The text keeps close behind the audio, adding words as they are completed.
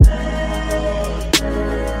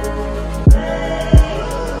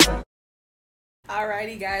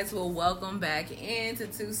Alrighty, guys. Well, welcome back into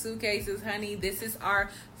Two Suitcases, honey. This is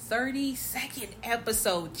our 32nd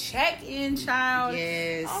episode check-in, child.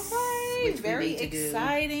 Yes. All right. Very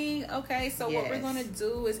exciting. Do. Okay, so what we're going to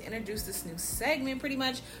do is introduce this new segment, pretty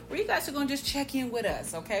much, where you guys are going to just check in with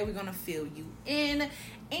us, okay? We're going to fill you in.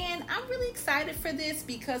 And I'm really excited for this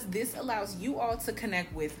because this allows you all to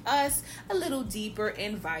connect with us a little deeper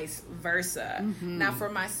and vice versa. Mm-hmm. Now, for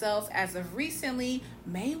myself, as of recently,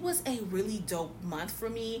 May was a really dope month for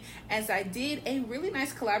me as I did a really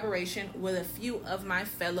nice collaboration with a few of my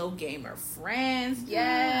fellow gamer friends.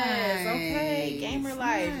 Yes. Nice. Okay. Gamer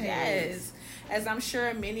life. Nice. Yes. As I'm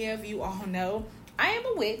sure many of you all know, I am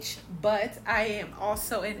a witch, but I am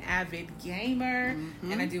also an avid gamer,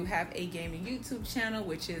 and I do have a gaming YouTube channel,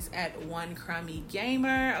 which is at One Crummy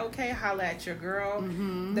Gamer. Okay, holla at your girl.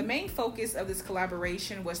 Mm-hmm. The main focus of this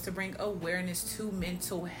collaboration was to bring awareness to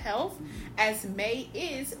mental health, as May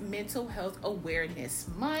is Mental Health Awareness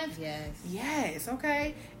Month. Yes,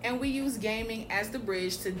 okay. And we use gaming as the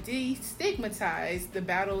bridge to destigmatize the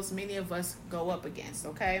battles many of us go up against,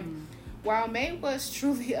 okay? While May was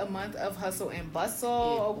truly a month of hustle and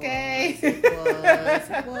bustle, it was.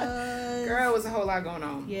 Girl, it was a whole lot going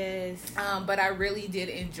on. Yes. But I really did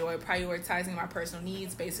enjoy prioritizing my personal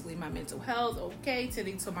needs, basically my mental health,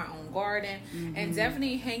 tending to my own garden, and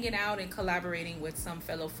definitely hanging out and collaborating with some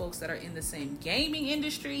fellow folks that are in the same gaming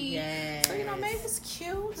industry. Yes. So, May was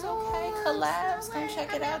cute, collabs, come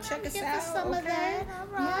check it out, check us out. Some of that. All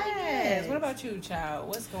right. Yes. What about you, child?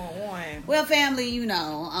 What's going on? Well, family,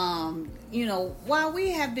 while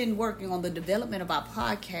we have been working on the development of our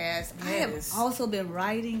podcast, I have also been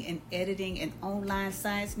writing and editing an online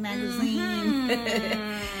science magazine.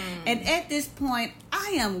 And at this point,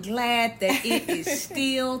 I am glad that it is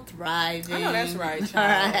still thriving. I know that's right,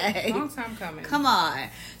 child. Right. Long time coming. Come on.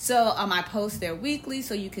 So I post there weekly,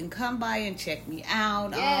 so you can come by and check me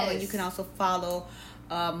out. Yes. And you can also follow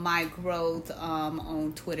my growth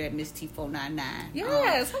on Twitter at Miss T499.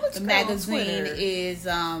 Yes, the magazine is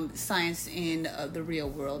Science in the Real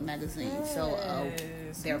World magazine. Yes. So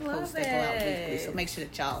there are posts that go out weekly. So make sure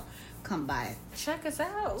that y'all come by, check us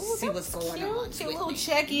out. Ooh, see what's going on. Cute little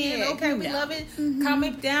check-in. Yeah, okay, we love it.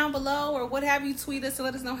 Comment down below or what have you. Tweet us to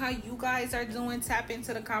let us know how you guys are doing. Tap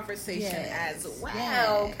into the conversation as well.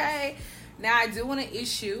 Yes. Okay. Now, I do want to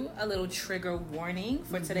issue a little trigger warning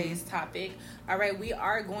for today's topic. All right, we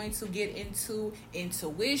are going to get into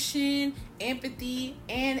intuition, empathy,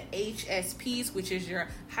 and HSPs, which is your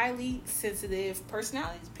highly sensitive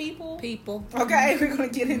personalities, people. Okay, we're going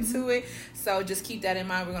to get into it. So just keep that in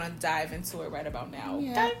mind. We're going to dive into it right about now.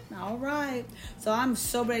 Yeah. Okay? All right. So I'm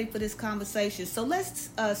so ready for this conversation. So let's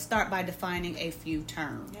start by defining a few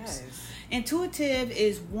terms. Yes. Intuitive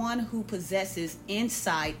is one who possesses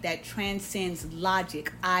insight that transcends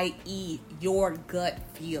logic, i.e., your gut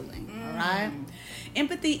feeling. All right.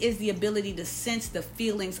 Empathy is the ability to sense the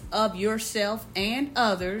feelings of yourself and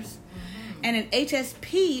others. And an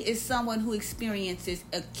HSP is someone who experiences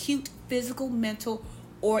acute physical, mental,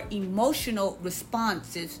 or emotional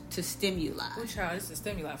responses to stimuli. Oh, child, this is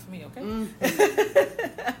stimuli for me, okay?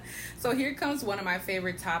 So here comes one of my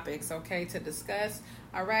favorite topics, to discuss.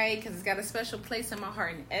 All right, because it's got a special place in my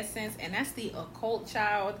heart and essence, and that's the occult,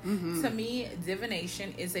 child. To me,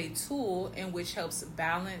 divination is a tool in which helps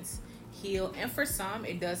balance, heal, and for some,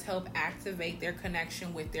 it does help activate their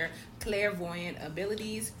connection with their clairvoyant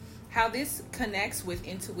abilities. How this connects with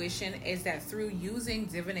intuition is that through using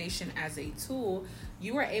divination as a tool,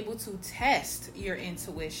 you are able to test your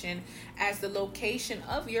intuition, as the location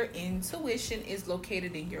of your intuition is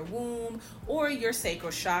located in your womb or your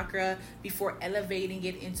sacral chakra before elevating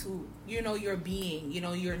it into, your being,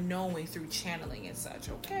 your knowing through channeling and such.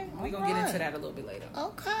 Okay. We're going to get into that a little bit later.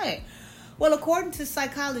 Okay. Well, according to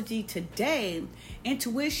Psychology Today,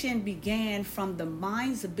 intuition began from the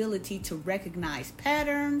mind's ability to recognize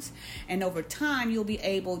patterns, and over time you'll be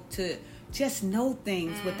able to just know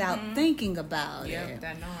things without thinking about it.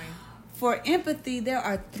 That knowing. For empathy, there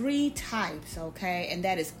are 3 types, and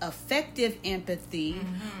that is affective empathy,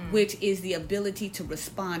 which is the ability to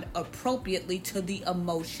respond appropriately to the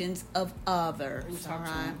emotions of others. All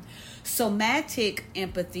right. Somatic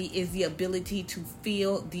empathy is the ability to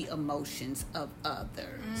feel the emotions of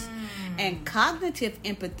others. And cognitive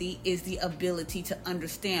empathy is the ability to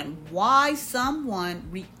understand why someone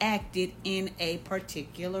reacted in a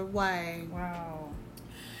particular way. Wow.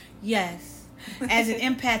 Yes. As an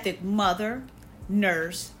empathic mother,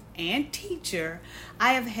 nurse, and teacher,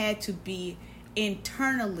 I have had to be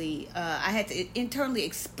internally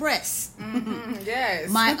express Yes.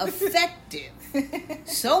 my affective,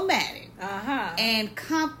 somatic, and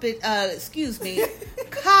cognitive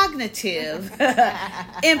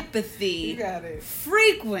empathy. You got it.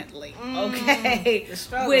 Frequently, okay?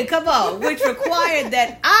 Which required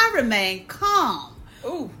that I remain calm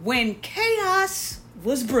when chaos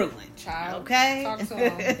was brewing. Child, okay? Talk to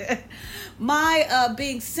him. My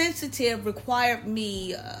being sensitive required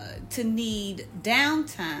me to need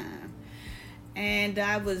downtime. And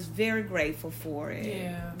I was very grateful for it.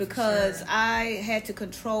 Yeah, because for sure. I had to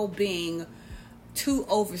control being too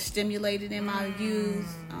overstimulated in my youth.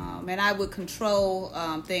 And I would control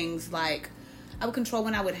things like, I would control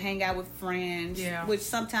when I would hang out with friends, which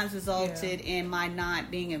sometimes resulted in my not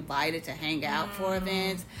being invited to hang out for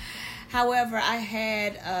events. However, I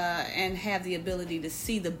had and have the ability to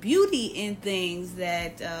see the beauty in things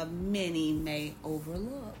that many may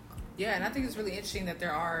overlook. Yeah, and I think it's really interesting that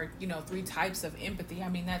there are, 3 types of empathy. I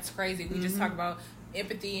mean, that's crazy. We just talked about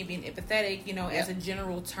empathy and being empathetic, as a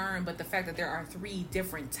general term, but the fact that there are 3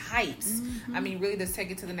 different types, I mean, really does take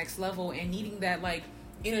it to the next level, and needing that, like,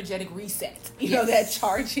 energetic reset, that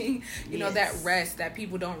charging, that rest that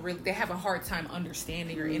people don't really, they have a hard time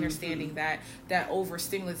understanding or understanding that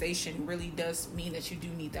overstimulation really does mean that you do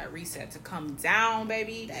need that reset to come down,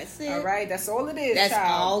 baby. That's it. All right, that's all it is. That's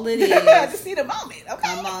child. all it is. I just need a moment. Okay,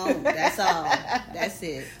 come on, that's all. That's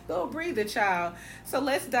it. Little breather, child. So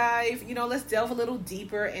let's dive. Let's delve a little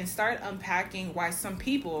deeper and start unpacking why some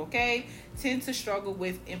people, tend to struggle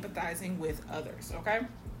with empathizing with others. Okay.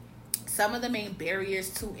 Some of the main barriers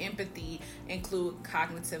to empathy include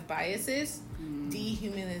cognitive biases,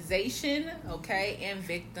 dehumanization, and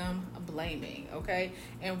victim blaming,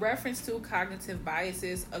 In reference to cognitive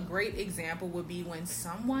biases, a great example would be when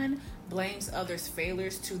someone blames others'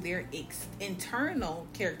 failures to their internal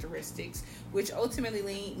characteristics, which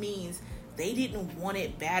ultimately means they didn't want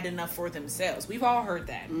it bad enough for themselves. We've all heard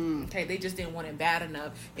that. They just didn't want it bad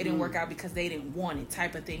enough. It didn't work out because they didn't want it,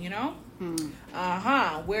 type of thing,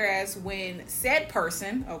 Whereas when said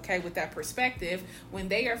person, with that perspective, when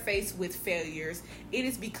they are faced with failures, it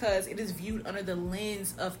is because it is viewed under the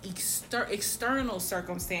lens of external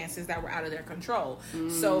circumstances that were out of their control.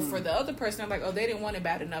 So for the other person, I'm like, they didn't want it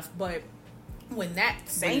bad enough, but when that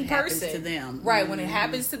same person, to them. When it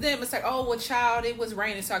happens to them, it's like, child, it was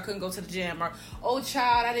raining, so I couldn't go to the gym, or,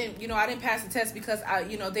 child, I didn't pass the test because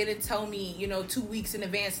they didn't tell me, 2 weeks in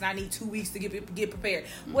advance, and I need 2 weeks to get prepared.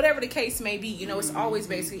 Whatever the case may be, it's always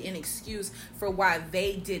basically an excuse for why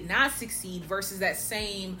they did not succeed versus that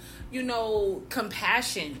same,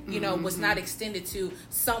 compassion, was not extended to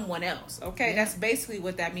someone else. That's basically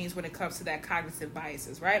what that means when it comes to that cognitive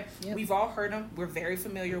biases, right? We've all heard them. We're very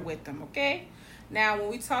familiar with them. Now, when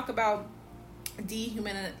we talk about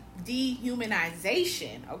dehumanization,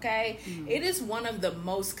 it is one of the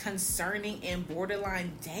most concerning and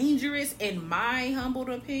borderline dangerous, in my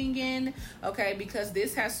humble opinion, because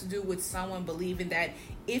this has to do with someone believing that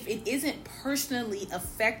if it isn't personally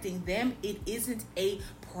affecting them, it isn't a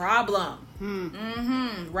problem.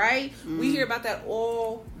 Right? We hear about that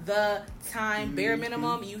all the time. Bare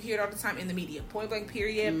minimum, you hear it all the time in the media. Point blank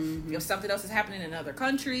period. If something else is happening in another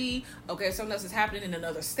country, if something else is happening in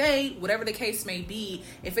another state, whatever the case may be,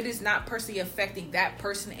 if it is not personally affecting that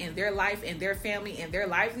person and their life and their family and their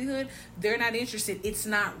livelihood, they're not interested. It's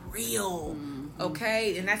not real.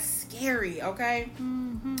 And that's scary.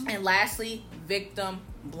 And lastly, victim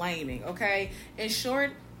blaming. In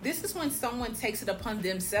short, this is when someone takes it upon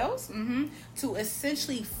themselves to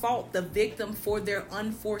essentially fault the victim for their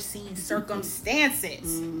unforeseen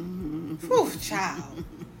circumstances. Whew, child.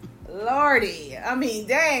 Lordy. I mean,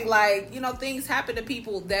 dang, things happen to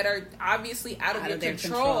people that are obviously out of their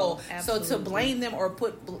control. So to blame them or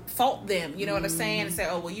fault them, you know what I'm saying? And say,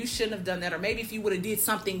 you shouldn't have done that. Or maybe if you would have did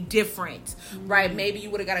something different, right? Maybe you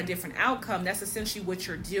would have got a different outcome. That's essentially what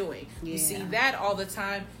you're doing. You see that all the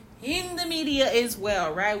time in the media as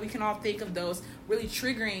well, right? We can all think of those really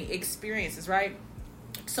triggering experiences, right?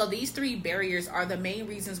 So these 3 barriers are the main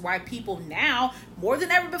reasons why people now, more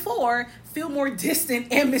than ever before, feel more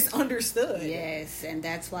distant and misunderstood. Yes, and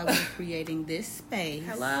that's why we're creating this space.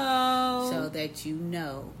 Hello. So that you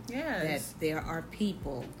know that there are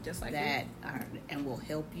people just like that are and will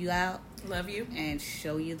help you out. Love you. And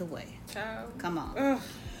show you the way. Child. Come on. Ugh.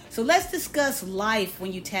 So let's discuss life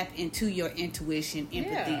when you tap into your intuition,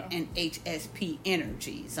 empathy, and HSP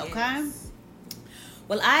energies, okay? Yes.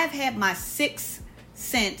 Well, I've had my 6th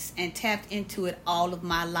sense and tapped into it all of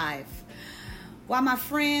my life. While my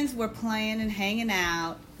friends were playing and hanging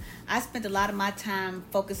out, I spent a lot of my time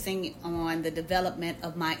focusing on the development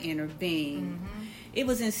of my inner being. It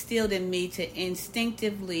was instilled in me to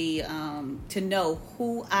instinctively to know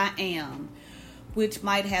who I am, which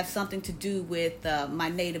might have something to do with my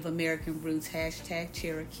Native American roots,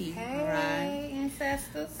 #Cherokee. Hey, right?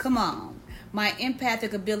 ancestors. Come on. My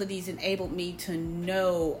empathic abilities enabled me to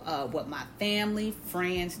know what my family,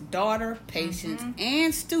 friends, daughter, patients,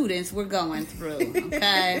 and students were going through.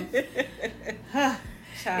 Okay.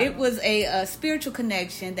 It was a spiritual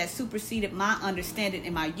connection that superseded my understanding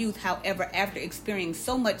in my youth. However, after experiencing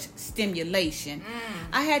so much stimulation,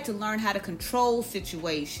 I had to learn how to control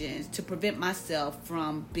situations to prevent myself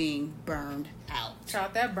from being burned out.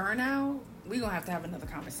 Child, that burnout, we're going to have another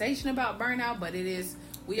conversation about burnout, but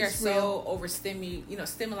we are It's so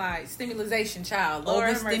stimulation, child. Lord,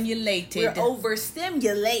 overstimulated. We're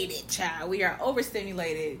overstimulated, child. We are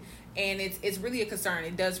overstimulated. And it's really a concern.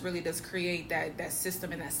 It really does create that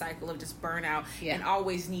system and that cycle of just burnout and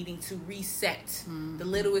always needing to reset the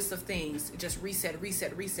littlest of things. Just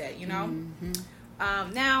reset, you know?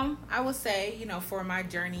 Now, I will say, for my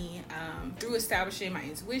journey through establishing my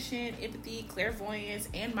intuition, empathy, clairvoyance,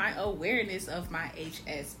 and my awareness of my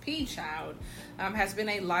HSP child has been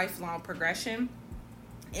a lifelong progression.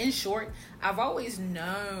 In short, I've always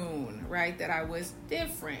known, right, that I was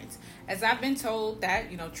different, as I've been told that,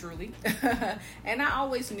 truly. And I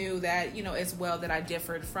always knew that, as well, that I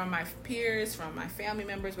differed from my peers, from my family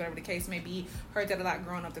members, whatever the case may be. Heard that a lot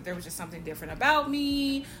growing up, that there was just something different about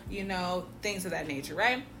me, things of that nature,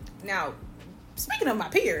 right? Now, speaking of my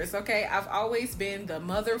peers, okay, I've always been the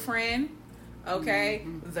mother friend, okay,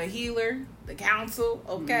 the healer, the counsel,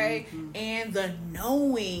 okay, and the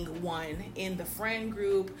knowing one in the friend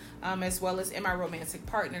group, as well as in my romantic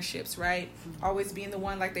partnerships, right? Always being the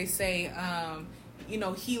one, like they say,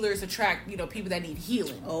 healers attract, people that need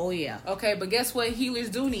healing. Oh, yeah. Okay, but guess what? Healers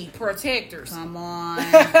do need protectors. Come on.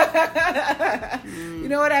 You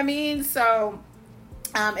know what I mean? So,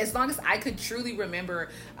 as long as I could truly remember,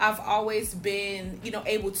 I've always been,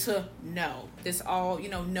 able to know this all,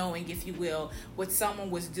 knowing, if you will, what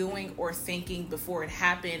someone was doing or thinking before it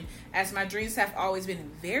happened, as my dreams have always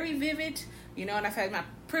been very vivid, and I've had my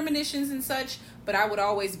premonitions and such, but I would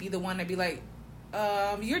always be the one to be like,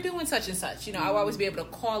 you're doing such and such, I would always be able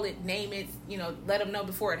to call it, name it, let them know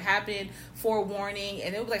before it happened, forewarning,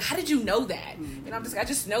 and it was like, how did you know that? I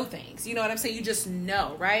just know things, you know what I'm saying? You just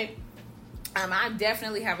know, right? I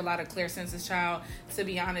definitely have a lot of clear senses, child. To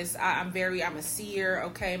be honest, I'm a seer,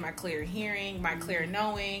 okay? My clear hearing, my clear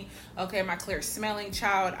knowing, okay? My clear smelling,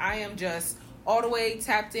 child. I am just all the way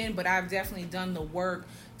tapped in, but I've definitely done the work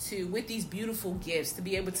with these beautiful gifts, to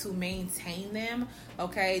be able to maintain them,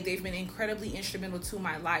 okay? They've been incredibly instrumental to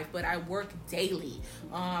my life, but I work daily.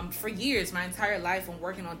 For years, my entire life, I'm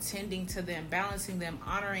working on tending to them, balancing them,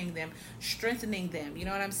 honoring them, strengthening them. You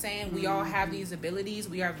know what I'm saying? We all have these abilities.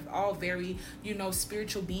 We are all very,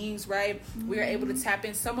 spiritual beings, right? We are able to tap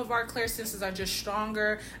in. Some of our clear senses are just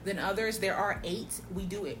stronger than others. There are 8. We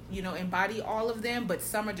do it, embody all of them, but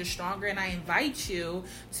some are just stronger. And I invite you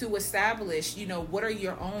to establish, what are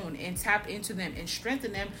your own, and tap into them and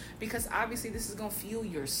strengthen them, because obviously this is going to fuel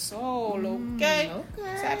your soul, okay?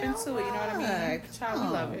 Tap into it, you know what I mean? Child, we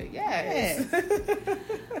love it. Yes.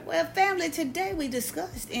 Well, family, today we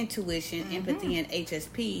discussed intuition, empathy, and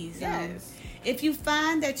HSPs. Yes. If you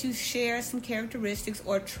find that you share some characteristics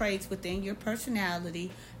or traits within your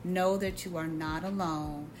personality, know that you are not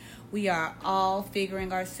alone. We are all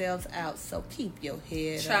figuring ourselves out, so keep your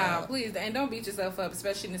head Child, up. please, and don't beat yourself up,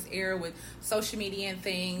 especially in this era with social media and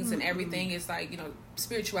things and everything. It's like,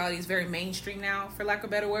 spirituality is very mainstream now, for lack of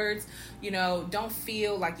better words. Don't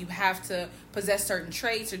feel like you have to possess certain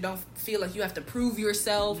traits, or don't feel like you have to prove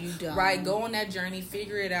yourself. You don't. Right? Go on that journey,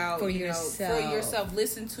 figure it out For yourself.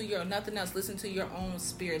 Listen to nothing else. Listen to your own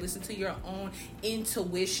spirit. Listen to your own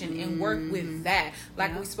intuition and work with that.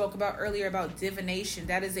 Like we spoke about earlier about divination.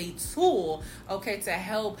 That is a tool, okay, to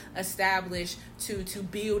help establish, to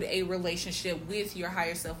build a relationship with your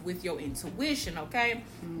higher self, with your intuition, okay?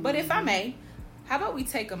 But if I may, how about we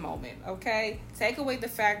take a moment, okay? Take away the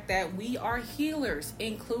fact that we are healers,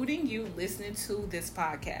 including you listening to this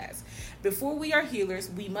podcast. Before we are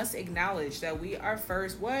healers, we must acknowledge that we are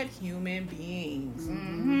first what? Human beings.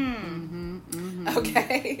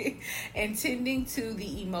 Okay? And tending to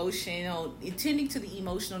the emotional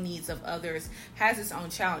needs of others has its own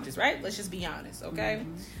challenges, right? Let's just be honest, okay?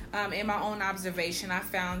 In my own observation, I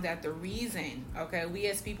found that the reason, okay, we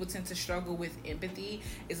as people tend to struggle with empathy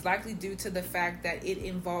is likely due to the fact that it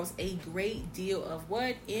involves a great deal of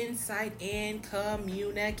what? Insight and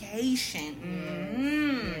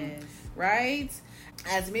communication. Yes. Right?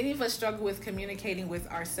 As many of us struggle with communicating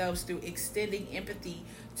with ourselves through extending empathy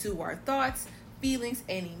to our thoughts, feelings,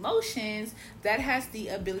 and emotions that has the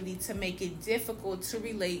ability to make it difficult to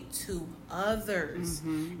relate to others.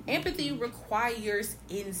 Empathy requires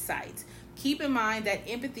insight. Keep in mind that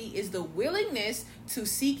empathy is the willingness to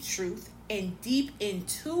seek truth and deep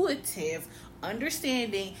intuitive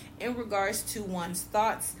understanding in regards to one's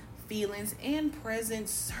thoughts, feelings, and present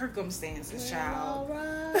circumstances, child. All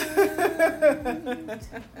right.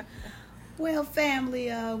 Well, family,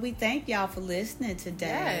 we thank y'all for listening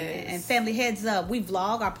today. Yes. And family, heads up, we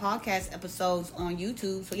vlog our podcast episodes on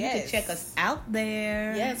YouTube, so you can check us out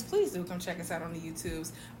there. Yes, please do come check us out on the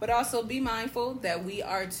YouTubes. But also be mindful that we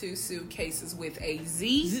are Two Suitcases with a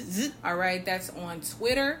Z. All right, that's on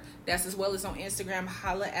Twitter. That's as well as on Instagram.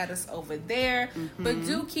 Holla at us over there. But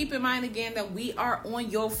do keep in mind again that we are on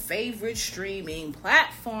your favorite streaming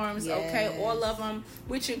platforms. Okay, all of them,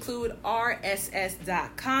 which include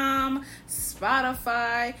RSS.com,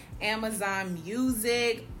 Spotify, Amazon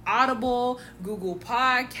Music, Audible, Google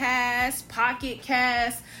Podcasts, Pocket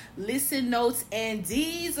Casts, Listen Notes, and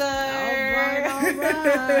Deezer. All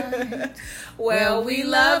right. Well, we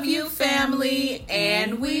love you, family,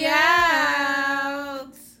 and we out.